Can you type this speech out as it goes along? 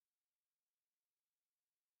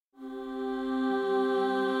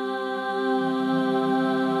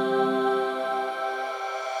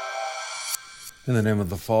In the name of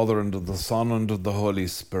the Father, and of the Son, and of the Holy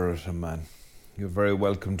Spirit, amen. You're very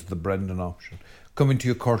welcome to the Brendan Option, coming to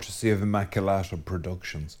you courtesy of Immaculata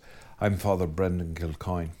Productions. I'm Father Brendan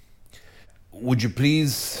Kilcoyne. Would you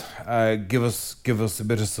please give us a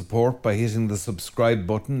bit of support by hitting the subscribe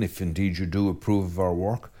button, if indeed you do approve of our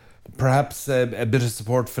work. Perhaps a bit of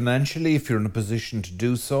support financially, if you're in a position to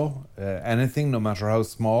do so. Anything, no matter how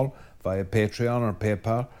small, via Patreon or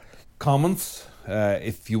PayPal. Comments.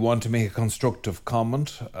 If you want to make a constructive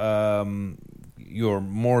comment, you're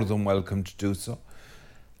more than welcome to do so.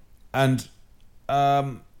 And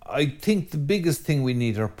I think the biggest thing we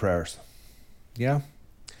need are prayers. Yeah?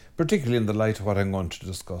 Particularly in the light of what I'm going to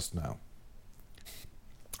discuss now.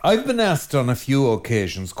 I've been asked on a few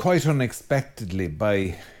occasions, quite unexpectedly,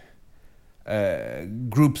 by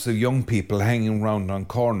groups of young people hanging around on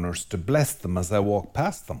corners to bless them as I walk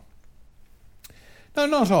past them. Now,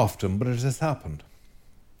 not often, but it has happened.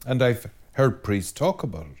 And I've heard priests talk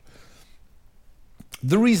about it.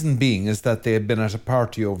 The reason being is that they had been at a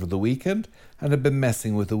party over the weekend and had been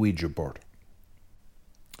messing with a Ouija board.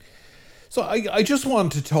 So I just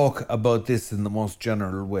want to talk about this in the most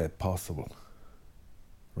general way possible.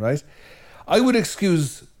 Right? I would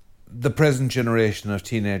excuse the present generation of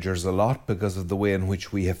teenagers a lot because of the way in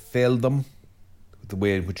which we have failed them, the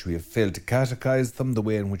way in which we have failed to catechize them, the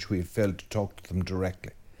way in which we have failed to talk to them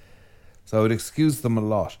directly. So I would excuse them a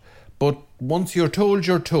lot. But once you're told,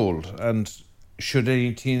 you're told. And should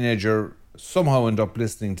any teenager somehow end up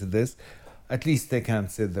listening to this, at least they can't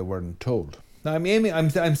say they weren't told. Now,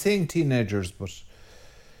 I'm saying teenagers, but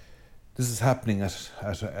this is happening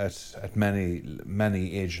at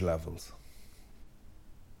many age levels.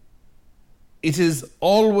 It is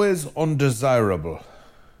always undesirable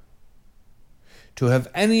to have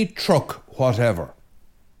any truck whatever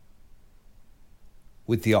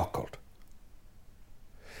with the occult,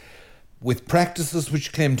 with practices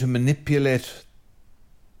which claim to manipulate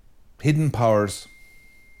hidden powers,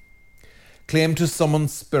 claim to summon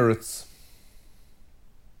spirits,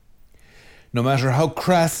 no matter how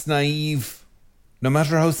crass, naive, no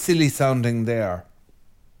matter how silly sounding they are.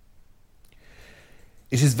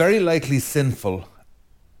 It is very likely sinful,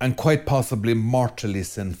 and quite possibly mortally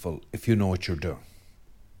sinful, if you know what you're doing.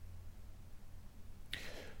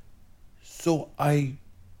 So I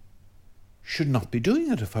should not be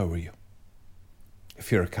doing it if I were you,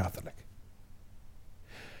 if you're a Catholic.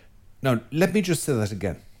 Now, let me just say that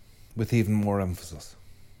again, with even more emphasis.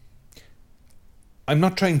 I'm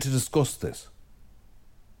not trying to discuss this.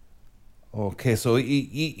 Okay, so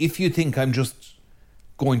if you think I'm just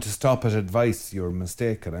going to stop at advice, you're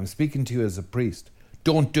mistaken. I'm speaking to you as a priest.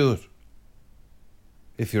 Don't do it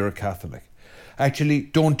if you're a Catholic. Actually,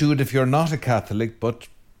 don't do it if you're not a Catholic, but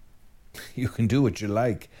you can do what you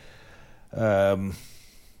like. But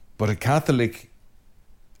a Catholic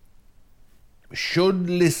should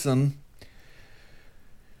listen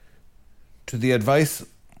to the advice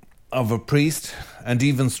of a priest, and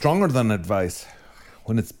even stronger than advice,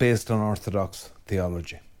 when it's based on Orthodox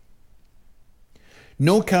theology.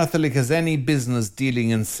 No Catholic has any business dealing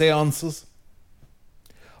in seances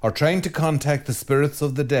or trying to contact the spirits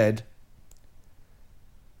of the dead.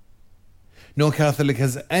 No Catholic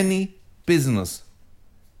has any business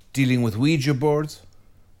dealing with Ouija boards,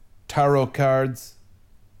 tarot cards,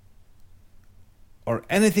 or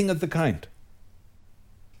anything of the kind.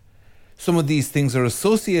 Some of these things are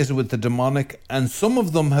associated with the demonic, and some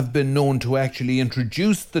of them have been known to actually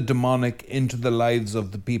introduce the demonic into the lives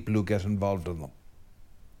of the people who get involved in them.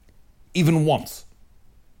 Even once,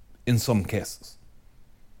 in some cases.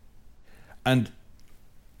 And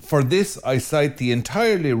for this, I cite the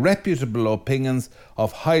entirely reputable opinions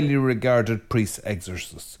of highly regarded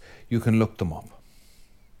priest-exorcists. You can look them up.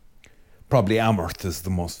 Probably Amherst is the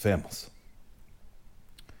most famous.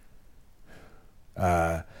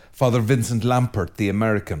 Father Vincent Lampert, the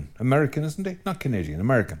American, isn't he? Not Canadian,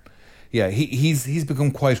 American. Yeah, he's become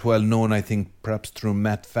quite well known, I think, perhaps through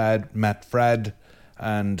Matt Fradd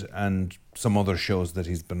and some other shows that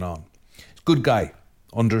he's been on. Good guy,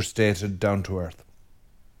 understated, down to earth.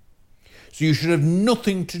 So you should have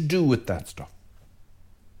nothing to do with that stuff.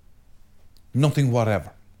 Nothing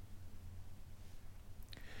whatever.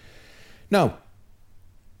 Now,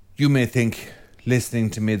 you may think, listening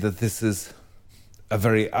to me, that this is a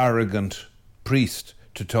very arrogant priest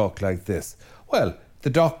to talk like this. Well, the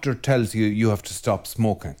doctor tells you you have to stop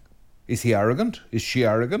smoking. Is he arrogant? Is she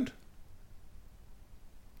arrogant?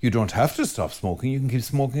 You don't have to stop smoking. You can keep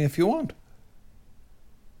smoking if you want.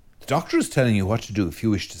 The doctor is telling you what to do if you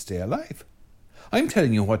wish to stay alive. I'm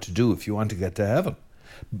telling you what to do if you want to get to heaven.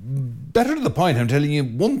 Better to the point, I'm telling you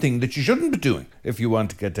one thing that you shouldn't be doing if you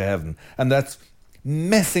want to get to heaven, and that's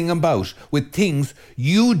messing about with things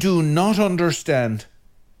you do not understand,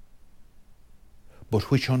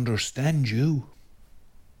 but which understand you.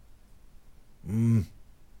 You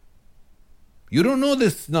don't know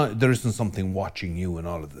this. There isn't something watching you in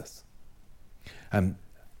all of this. And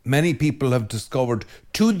many people have discovered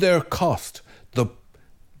to their cost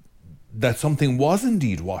that something was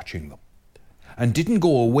indeed watching them and didn't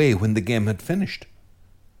go away when the game had finished.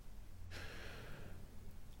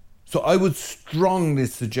 So I would strongly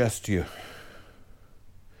suggest to you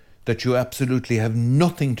that you absolutely have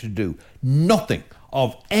nothing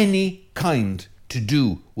of any kind to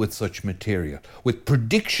do with such material, with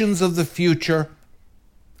predictions of the future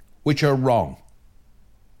which are wrong.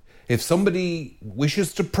 If somebody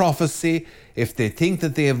wishes to prophesy, if they think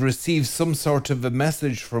that they have received some sort of a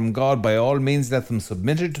message from God, by all means let them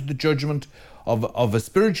submit it to the judgment of a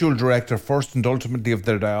spiritual director first and ultimately of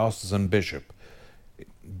their diocesan bishop.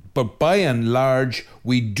 But by and large,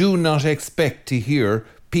 we do not expect to hear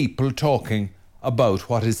people talking about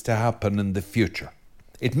what is to happen in the future.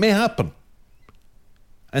 It may happen,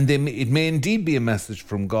 and it may indeed be a message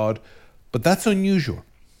from God, but that's unusual.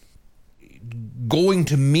 Going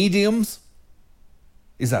to mediums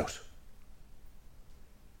is out,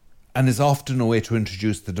 and is often a way to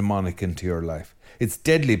introduce the demonic into your life. It's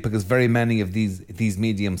deadly because very many of these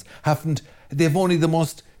mediums they've only the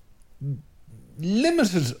most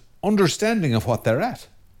limited understanding of what they're at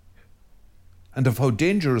and of how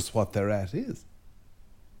dangerous what they're at is.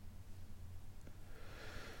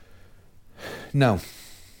 Now,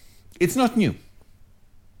 it's not new.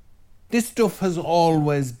 This stuff has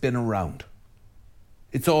always been around.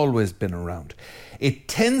 It's always been around. It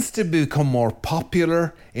tends to become more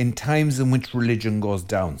popular in times in which religion goes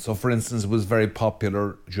down. So, for instance, it was very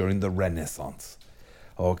popular during the Renaissance.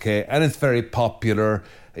 Okay, and it's very popular.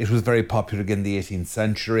 It was very popular again in the 18th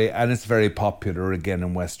century, and it's very popular again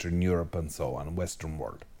in Western Europe and so on, Western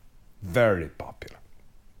world. Very popular.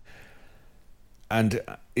 And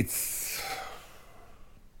it's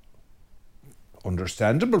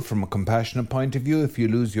understandable from a compassionate point of view. If you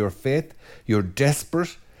lose your faith, you're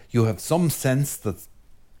desperate, you have some sense that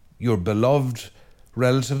your beloved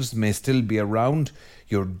relatives may still be around,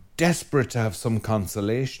 you're desperate to have some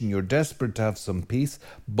consolation, you're desperate to have some peace,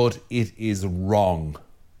 but it is wrong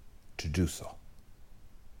to do so.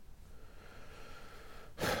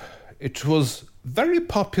 It was very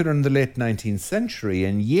popular in the late 19th century,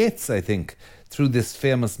 and Yeats, I think, through this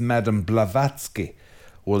famous Madame Blavatsky,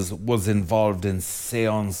 was involved in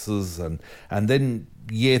seances, and then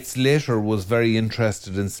Yeats later was very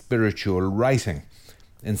interested in spiritual writing,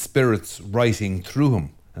 in spirits writing through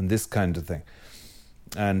him, and this kind of thing,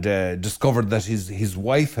 and discovered that his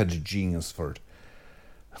wife had a genius for it.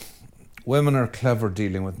 Women are clever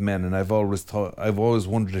dealing with men, and I've always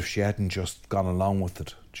wondered if she hadn't just gone along with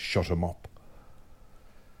it to shut him up.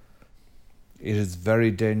 It is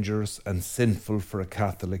very dangerous and sinful for a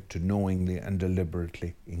Catholic to knowingly and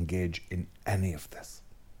deliberately engage in any of this.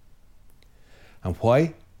 And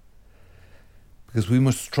why? Because we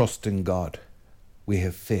must trust in God. We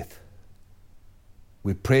have faith.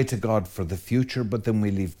 We pray to God for the future, but then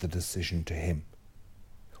we leave the decision to Him.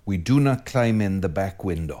 We do not climb in the back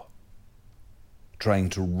window,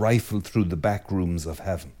 trying to rifle through the back rooms of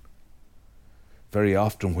heaven. Very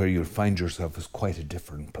often where you'll find yourself is quite a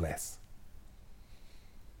different place.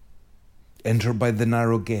 Enter by the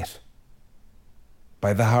narrow gate,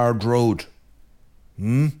 by the hard road.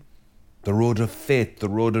 The road of faith, the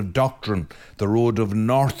road of doctrine, the road of an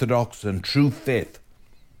orthodox and true faith,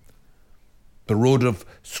 the road of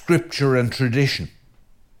scripture and tradition,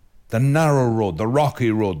 the narrow road, the rocky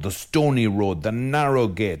road, the stony road, the narrow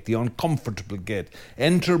gate, the uncomfortable gate.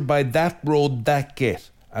 Enter by that road, that gate,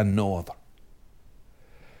 and no other.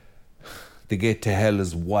 The gate to hell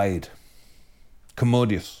is wide,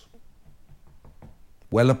 commodious,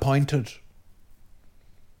 well appointed,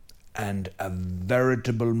 and a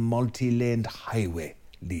veritable multi-laned highway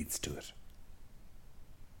leads to it.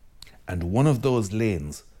 And one of those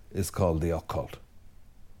lanes is called the occult,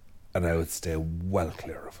 and I would stay well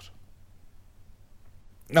clear of it.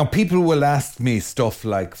 Now, people will ask me stuff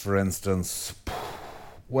like, for instance,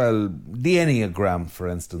 the Enneagram, for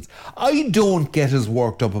instance. I don't get as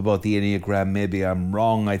worked up about the Enneagram. Maybe I'm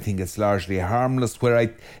wrong. I think it's largely harmless.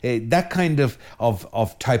 Where that kind of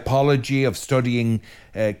typology, of studying,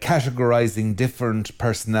 categorizing different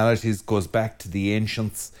personalities, goes back to the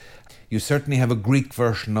ancients. You certainly have a Greek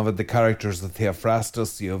version of it, the characters of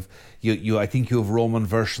Theophrastus. I think you have Roman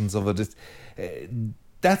versions of it.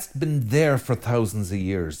 That's been there for thousands of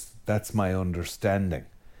years. That's my understanding.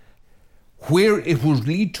 Where it would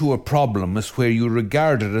lead to a problem is where you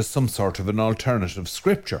regard it as some sort of an alternative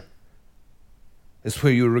scripture. It's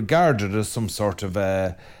where you regard it as some sort of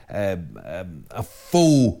a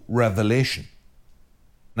faux revelation.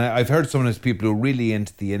 Now, I've heard some of these people who are really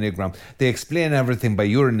into the Enneagram, they explain everything by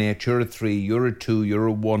you're an 8, you're a 3, you're a 2, you're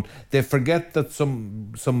a 1. They forget that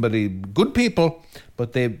somebody, good people,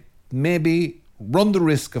 but they maybe run the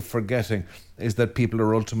risk of forgetting is that people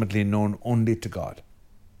are ultimately known only to God.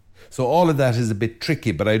 So all of that is a bit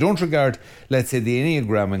tricky, but I don't regard, let's say, the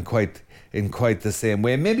Enneagram in quite the same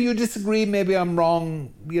way. Maybe you disagree, maybe I'm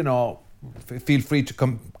wrong, feel free to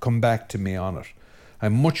come back to me on it.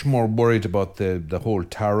 I'm much more worried about the whole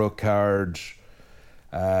tarot card,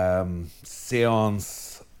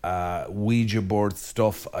 seance, Ouija board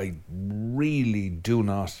stuff. I really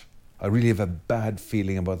have a bad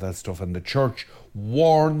feeling about that stuff, and the church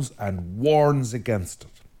warns and warns against it.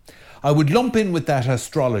 I would lump in with that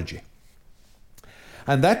astrology.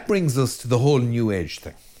 And that brings us to the whole New Age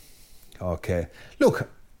thing. Okay. Look,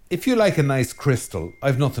 if you like a nice crystal,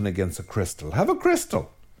 I've nothing against a crystal. Have a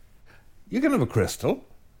crystal. You can have a crystal,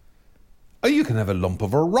 or you can have a lump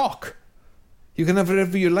of a rock. You can have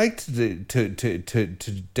whatever you like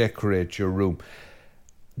to decorate your room.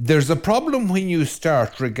 There's a problem when you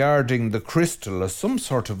start regarding the crystal as some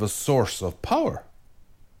sort of a source of power.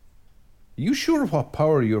 Are you sure what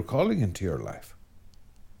power you're calling into your life?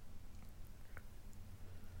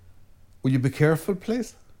 Will you be careful,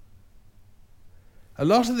 please? A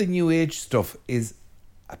lot of the New Age stuff is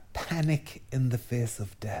a panic in the face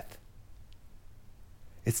of death.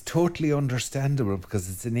 It's totally understandable because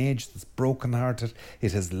it's an age that's brokenhearted.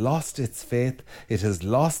 It has lost its faith. It has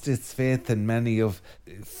lost its faith in many of,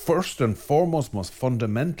 first and foremost, most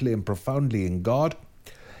fundamentally and profoundly in God,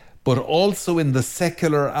 but also in the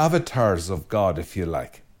secular avatars of God, if you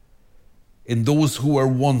like, in those who were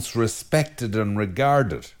once respected and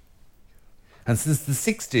regarded. And since the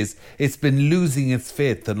 60s, it's been losing its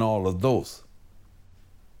faith in all of those.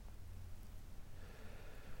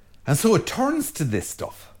 And so it turns to this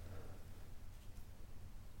stuff.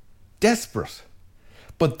 Desperate.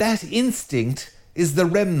 But that instinct is the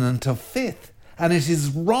remnant of faith. And it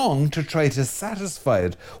is wrong to try to satisfy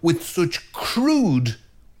it with such crude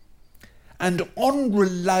and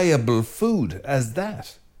unreliable food as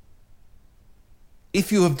that.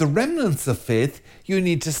 If you have the remnants of faith, you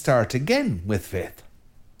need to start again with faith.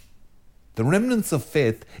 The remnants of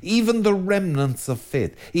faith, even the remnants of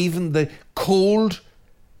faith, even the cold,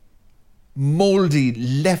 mouldy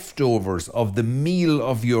leftovers of the meal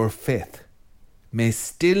of your faith may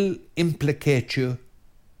still implicate you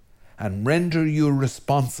and render you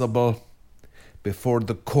responsible before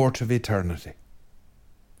the court of eternity.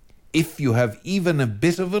 If you have even a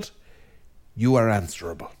bit of it, you are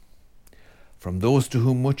answerable. From those to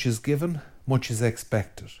whom much is given, much is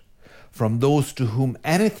expected. From those to whom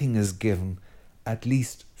anything is given, at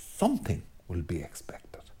least something will be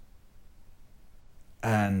expected.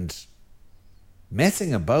 And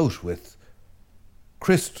messing about with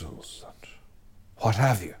crystals and what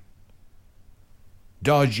have you,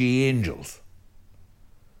 dodgy angels,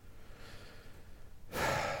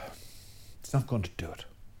 it's not going to do it.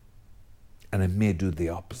 And it may do the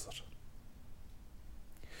opposite.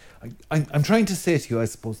 I'm trying to say to you, I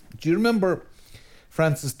suppose, do you remember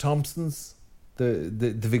Francis Thompson's,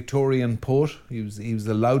 the Victorian poet? He was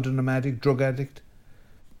a laudanum addict, drug addict.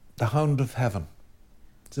 The Hound of Heaven.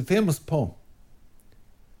 It's a famous poem.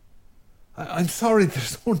 I'm sorry,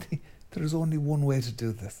 there's only one way to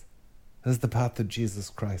do this. That's the path of Jesus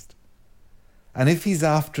Christ. And if he's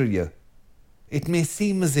after you, it may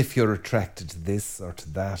seem as if you're attracted to this or to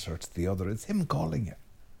that or to the other. It's him calling you.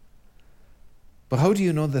 But how do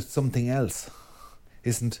you know that something else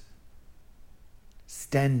isn't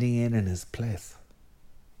standing in his place?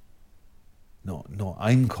 No,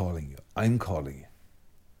 I'm calling you. I'm calling you.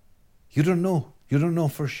 You don't know. You don't know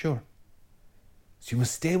for sure. So you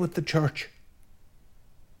must stay with the church.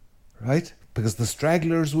 Right? Because the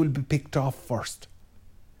stragglers will be picked off first.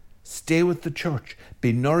 Stay with the church.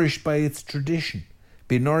 Be nourished by its tradition.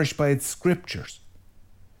 Be nourished by its scriptures.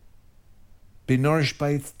 Be nourished by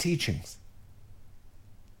its teachings.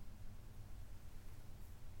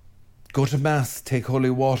 Go to Mass, take holy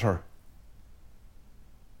water.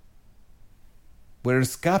 Wear a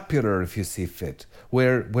scapular if you see fit.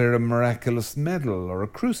 Wear a miraculous medal or a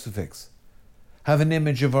crucifix. Have an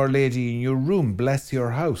image of Our Lady in your room. Bless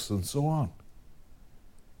your house and so on.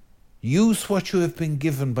 Use what you have been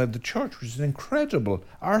given by the church, which is an incredible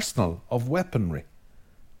arsenal of weaponry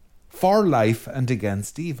for life and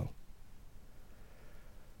against evil.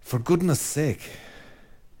 For goodness sake,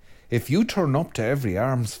 if you turn up to every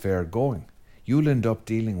arms fair going you'll end up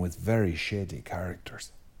dealing with very shady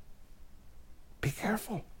characters. Be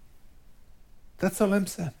careful. That's all I'm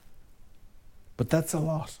saying. But that's a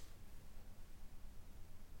lot.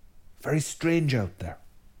 Very strange out there.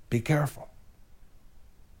 Be careful.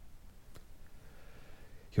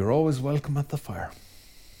 You're always welcome at the fire.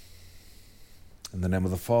 In the name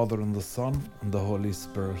of the Father, and the Son, and the Holy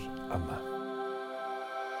Spirit. Amen.